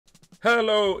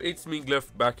Hello, it's me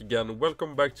Gleff back again.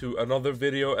 Welcome back to another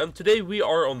video, and today we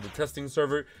are on the testing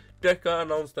server. Deca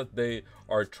announced that they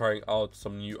are trying out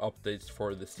some new updates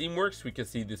for the Steamworks. We can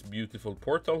see this beautiful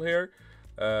portal here,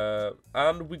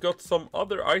 and we got some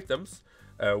other items.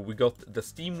 We got the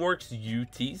Steamworks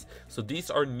UTs. So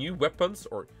these are new weapons,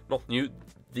 or not new,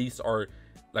 these are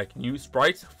like new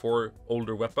sprites for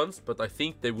older weapons, but I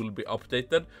think they will be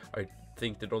updated. I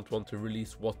think they don't want to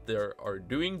release what they are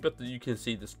doing, but you can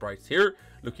see the sprites here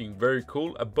looking very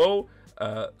cool. A bow,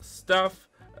 a staff,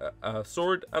 a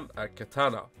sword, and a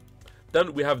katana.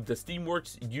 Then we have the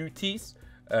Steamworks UTs,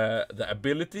 the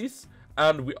abilities,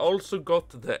 and we also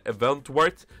got the event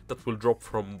white that will drop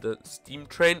from the Steam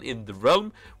train in the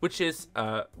realm, which is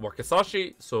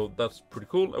Wakizashi, so that's pretty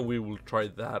cool, and we will try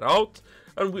that out.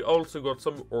 And we also got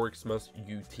some Oryx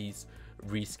UTs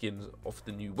reskins of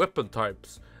the new weapon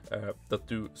types that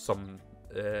do some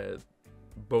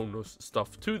bonus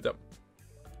stuff to them.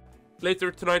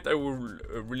 Later tonight I will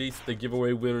release the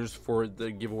giveaway winners for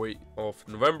the giveaway of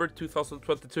November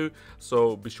 2022,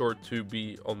 so be sure to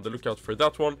be on the lookout for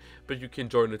that one, but you can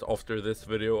join it after this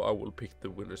video. I will pick the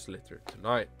winners later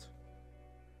tonight.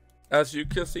 As you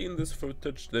can see in this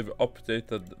footage, they've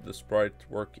updated the sprite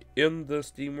work in the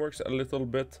Steamworks a little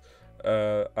bit,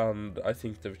 and I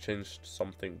think they've changed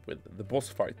something with the boss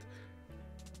fight.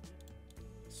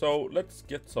 So let's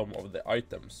get some of the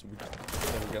items. We're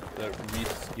gonna get the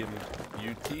reskinned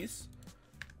UTs.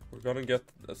 We're gonna get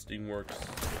the Steamworks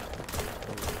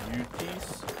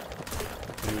UTs,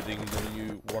 including the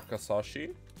new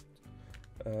Wakizashi,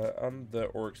 and the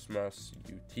Oryx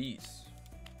UTs.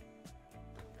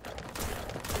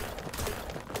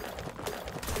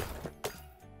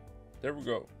 There we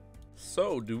go.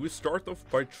 So, do we start off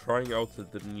by trying out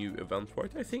the new event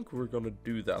white? I think we're gonna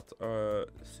do that.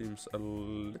 Seems a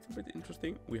little bit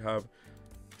interesting. We have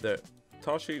the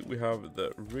Tashi, we have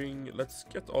the ring. Let's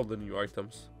get all the new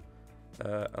items.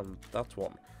 And that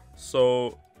one.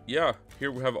 So, yeah,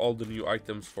 here we have all the new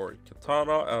items for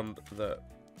katana and the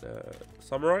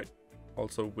samurai.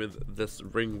 Also with this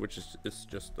ring, which is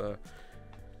just a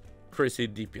crazy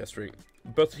DPS ring.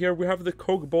 But here we have the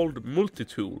Cogbold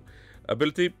multi-tool.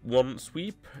 Ability: 1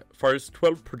 sweep, fires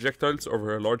 12 projectiles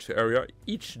over a large area,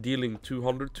 each dealing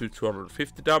 200 to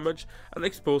 250 damage and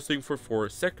exposing for 4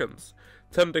 seconds.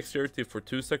 10 dexterity for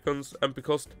 2 seconds, MP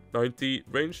cost 90,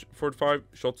 range 45,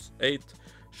 shots 8,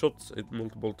 shots hit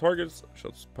multiple targets,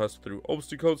 shots pass through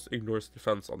obstacles, ignores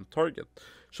defense on target.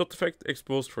 Shot effect: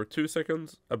 exposed for 2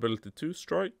 seconds, ability 2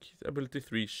 strike, ability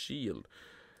 3 shield.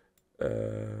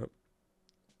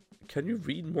 Can you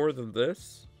read more than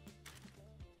this?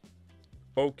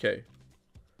 Okay.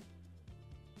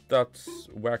 That's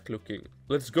whack looking.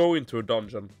 Let's go into a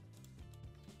dungeon.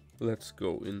 Let's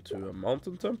go into a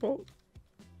mountain temple.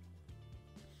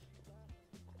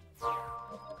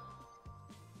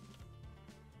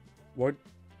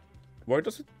 Why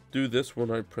does it do this when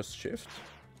I press shift?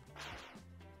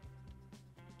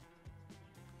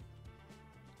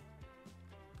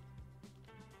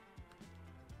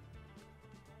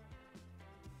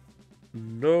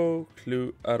 No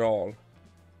clue at all.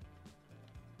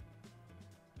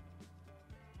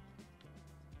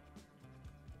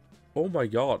 Oh my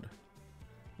god.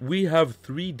 We have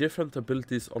 3 different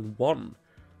abilities on one.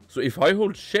 So if I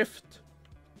hold shift,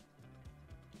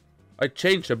 I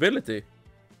change ability.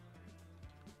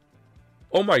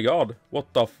 Oh my god.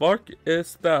 What the fuck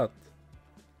is that?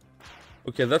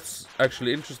 Okay, that's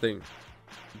actually interesting.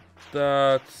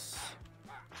 That's...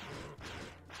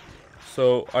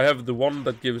 So I have the one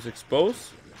that gives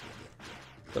expose.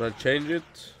 Then I change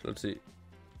it. Let's see.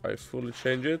 I fully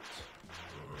change it.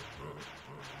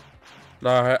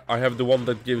 Now I have the one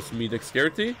that gives me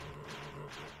dexterity.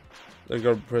 Then I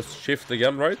gotta press shift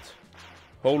again, right?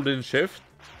 Hold in shift.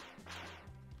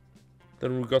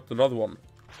 Then we got another one,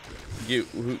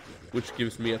 which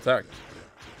gives me attack.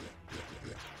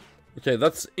 Okay,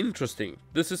 that's interesting.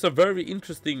 This is a very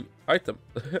interesting item.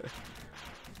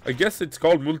 I guess it's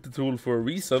called multi-tool for a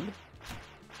reason.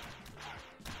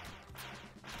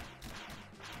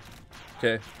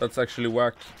 Okay, that's actually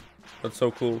whack. That's so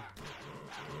cool.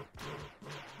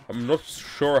 I'm not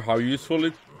sure how useful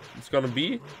it's gonna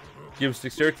be. Gives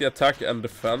dexterity, attack, and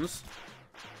defense.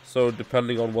 So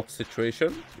depending on what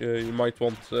situation, you might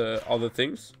want other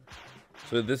things.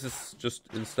 So this is just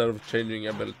instead of changing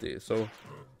ability. So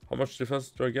how much defense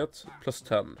do I get? Plus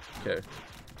 10. Okay.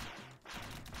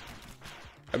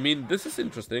 I mean, this is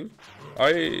interesting.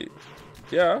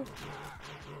 Yeah.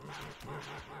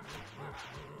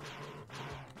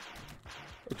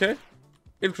 Okay.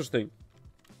 Interesting.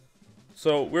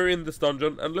 So we're in this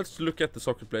dungeon, and let's look at the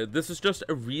soccer player. This is just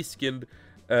a reskinned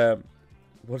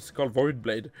what's it called, Void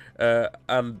Blade,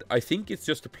 and I think it's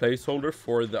just a placeholder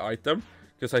for the item,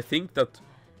 because I think that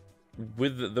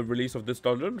with the release of this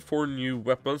dungeon, 4 new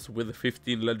weapons with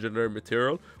 15 legendary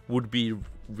material would be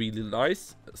really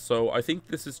nice. So I think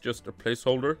this is just a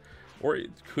placeholder, or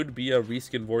it could be a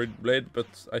reskinned Void Blade, but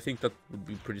I think that would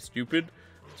be pretty stupid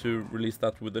to release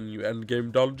that with a new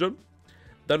endgame dungeon.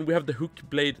 Then we have the Hook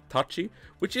Blade Tachi,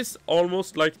 which is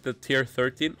almost like the tier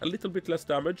 13, a little bit less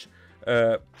damage,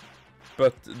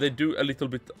 but they do a little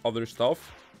bit other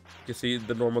stuff. You can see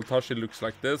the normal Tachi looks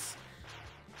like this,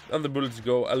 and the bullets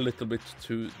go a little bit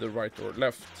to the right or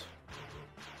left.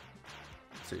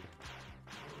 Let's see.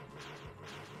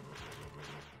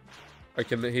 I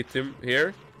can hit him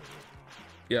here.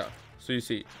 Yeah, so you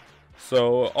see.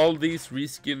 So all these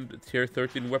reskinned tier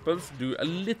 13 weapons do a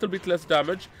little bit less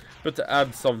damage, but to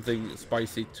add something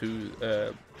spicy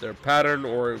to their pattern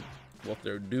or what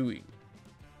they're doing.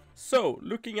 So,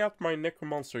 looking at my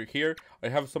Necromancer here, I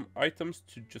have some items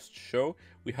to just show.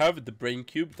 We have the Brain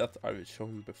Cube that I've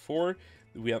shown before.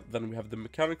 Then we have the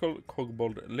Mechanical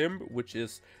Cogbold Limb, which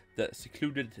is the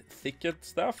Secluded Thicket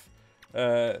staff.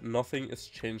 Nothing is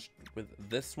changed with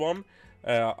this one.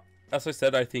 As I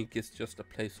said, I think it's just a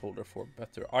placeholder for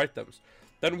better items.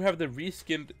 Then we have the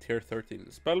reskinned tier 13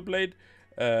 Spellblade,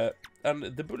 and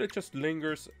the bullet just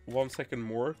lingers 1 second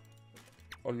more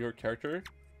on your character.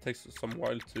 Takes some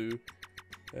while to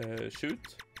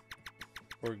shoot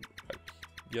or like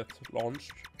get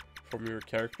launched from your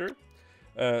character,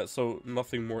 so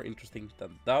nothing more interesting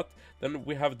than that. Then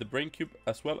we have the Brain Cube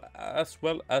as well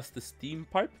as the Steam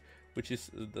Pipe, which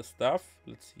is the staff.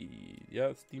 Let's see,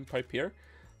 yeah, Steam Pipe here.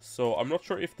 So I'm not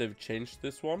sure if they've changed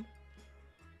this one.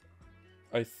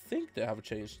 I think they have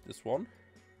changed this one.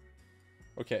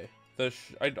 Okay,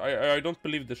 I don't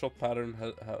believe the shot pattern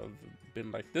have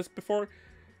been like this before.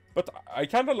 But I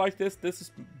kind of like this. This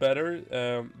is better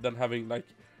than having like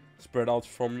spread out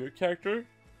from your character.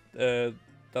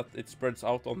 That it spreads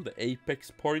out on the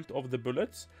apex point of the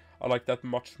bullets. I like that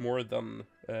much more than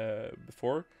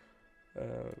before.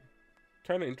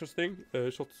 Kind of interesting.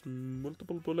 Shots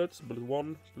multiple bullets. Bullet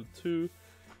 1, bullet 2.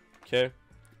 Okay.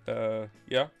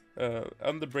 Yeah.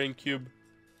 And the Brain Cube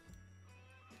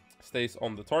stays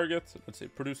on the target. Let's say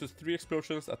produces 3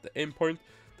 explosions at the aim point.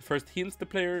 The first heals the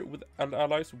player and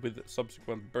allies with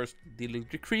subsequent burst, dealing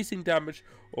decreasing damage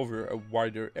over a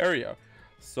wider area.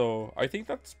 So I think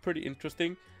that's pretty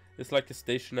interesting. It's like a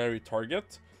stationary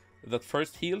target that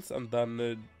first heals and then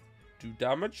do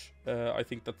damage. I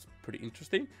think that's pretty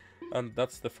interesting, and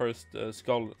that's the first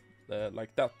skull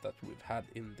like that we've had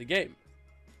in the game.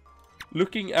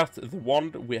 Looking at the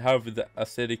wand, we have the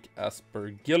Acidic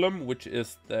Aspergillum, which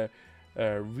is the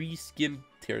reskinned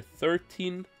tier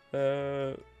 13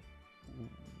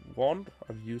 wand.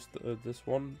 I've used this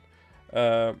one.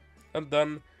 And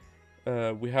then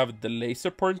we have the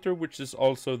Laser Pointer, which is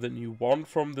also the new wand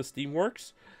from the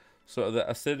Steamworks. So the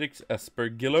Acidic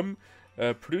Aspergillum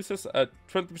produces a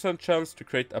 20% chance to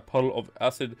create a puddle of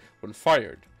acid when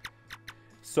fired.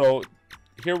 So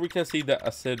here we can see the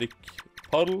acidic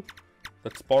puddle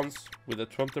that spawns with a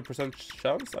 20%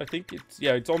 chance. I think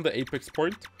it's on the apex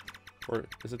point. Or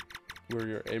is it where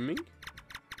you're aiming?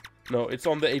 No, it's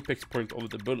on the apex point of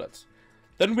the bullets.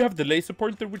 Then we have the Laser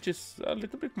Pointer, which is a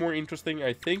little bit more interesting,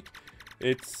 I think.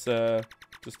 It's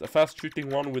just a fast shooting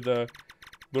one with a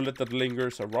bullet that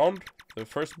lingers around the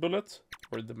first bullet,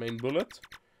 or the main bullet.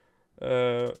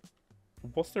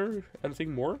 Was there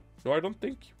anything more? No, I don't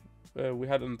think we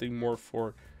had anything more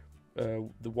for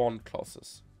the wand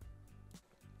classes.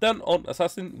 Then on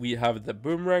Assassin we have the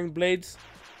Boomerang Blades.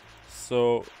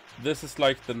 So this is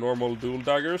like the normal dual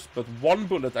daggers, but one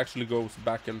bullet actually goes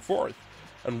back and forth,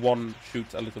 and one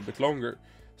shoots a little bit longer.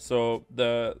 So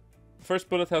the first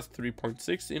bullet has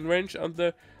 3.6 in range, and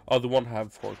the other one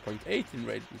have 4.8 in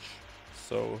range.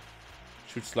 So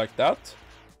shoots like that.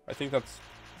 I think that's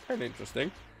kind of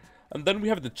interesting. And then we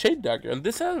have the Chain Dagger, and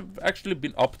this has actually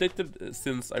been updated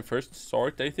since I first saw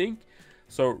it, I think.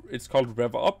 So it's called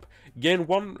Rev Up. Gain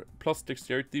 1+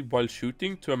 dexterity while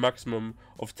shooting to a maximum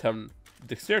of 10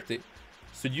 dexterity.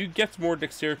 So you get more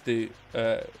dexterity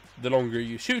the longer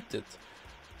you shoot it.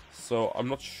 So I'm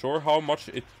not sure how much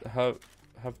it have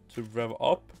to rev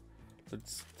up.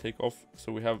 Let's take off.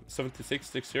 So we have 76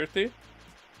 dexterity.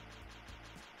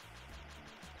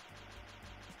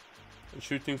 And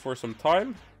shooting for some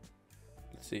time.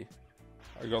 Let's see.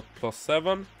 I got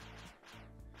 +7.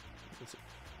 Let's see.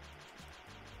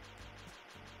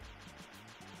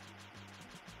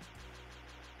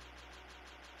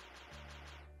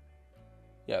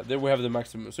 Yeah, there we have the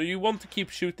maximum. So you want to keep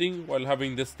shooting while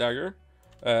having this dagger.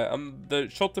 And the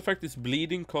shot effect is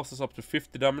bleeding, causes up to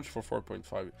 50 damage for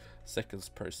 4.5 seconds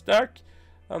per stack,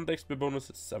 and the XP bonus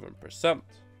is 7%.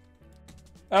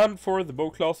 And for the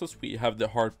bow classes, we have the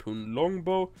harpoon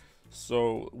longbow.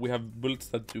 So we have bullets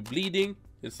that do bleeding.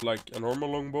 It's like a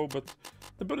normal longbow, but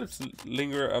the bullets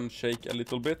linger and shake a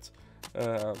little bit,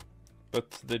 but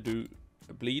they do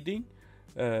bleeding.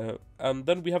 And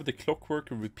then we have the clockwork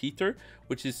repeater,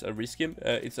 which is a reskin.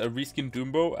 It's a reskin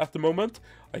Doombow at the moment.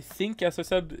 I think, as I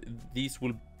said, these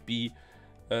will be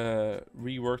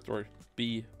reworked or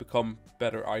become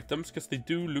better items, because they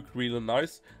do look really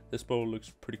nice. This bow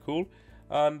looks pretty cool,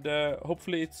 and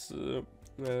hopefully it's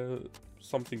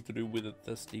something to do with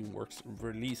the Steamworks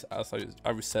release, as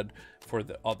I said for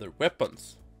the other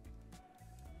weapons.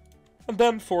 And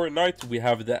then for Knight, we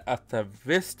have the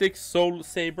Atavistic Soul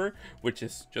Saber, which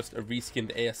is just a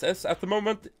reskinned ASS at the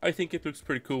moment. I think it looks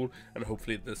pretty cool, and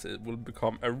hopefully this will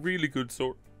become a really good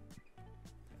sword.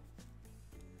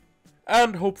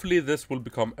 And hopefully this will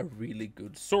become a really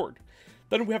good sword.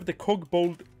 Then we have the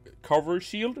Cogbold Cover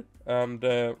Shield, and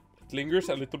it lingers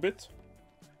a little bit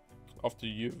after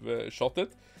you've shot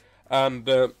it. And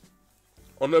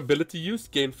on ability use,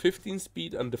 gain 15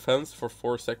 speed and defense for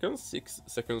 4 seconds, 6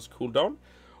 seconds cooldown.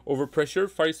 Over pressure,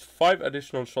 fires 5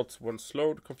 additional shots when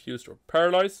slowed, confused, or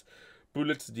paralyzed.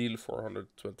 Bullets deal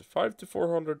 425 to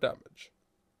 400 damage.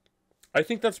 I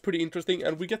think that's pretty interesting,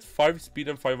 and we get 5 speed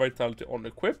and 5 vitality on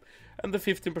equip, and the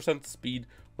 15% speed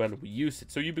when we use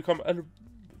it. So you become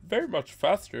very much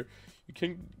faster.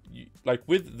 Like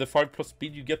with the 5+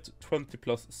 speed, you get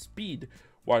 20+ speed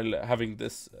while having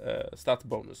this stat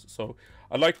bonus. So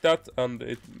I like that, and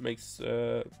it makes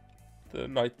the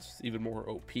Knights even more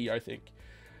OP, I think.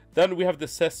 Then we have the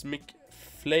Seismic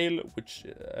Flail, which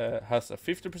has a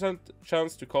 50%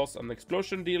 chance to cause an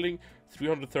explosion, dealing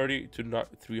 330 to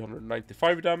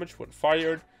 395 damage when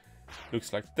fired.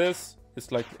 Looks like this.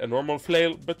 It's like a normal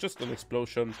flail, but just an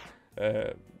explosion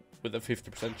with a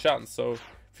 50% chance. So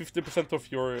 50%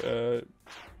 of your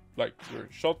your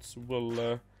shots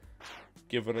will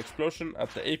give an explosion at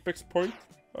the apex point.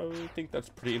 I think that's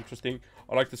pretty interesting.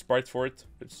 I like the sprite for it.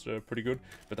 It's pretty good,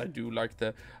 but I do like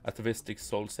the Atavistic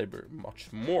Soul Saber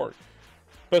much more.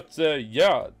 But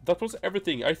yeah, that was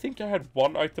everything. I think I had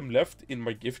one item left in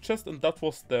my gift chest, and that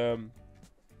was the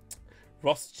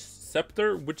Rust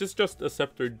Scepter, which is just a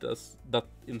scepter that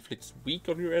inflicts weak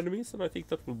on your enemies, and I think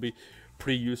that will be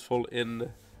pretty useful in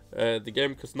the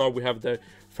game, because now we have the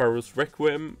Pharaoh's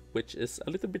Requiem, which is a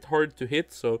little bit hard to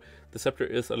hit, so the scepter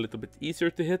is a little bit easier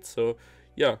to hit. So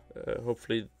yeah,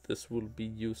 hopefully this will be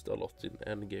used a lot in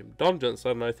endgame dungeons,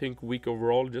 and I think weak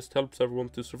overall just helps everyone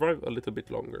to survive a little bit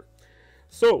longer.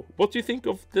 So what do you think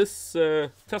of this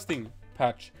testing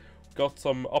patch? Got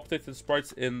some updated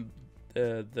sprites in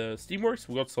the Steamworks,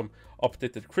 we got some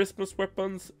updated Christmas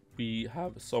weapons, we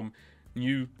have some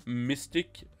new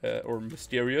mystic or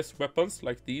mysterious weapons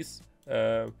like these.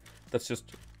 That's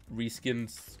just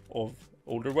reskins of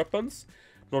older weapons.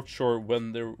 Not sure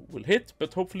when they will hit,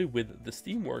 but hopefully with the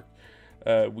Steamwork,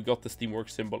 we got the Steamwork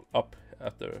symbol up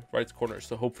at the right corner,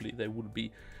 so hopefully they will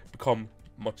become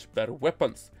much better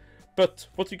weapons. But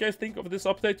what do you guys think of this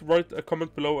update? Write a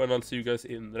comment below, and I'll see you guys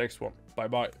in the next one. Bye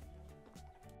bye.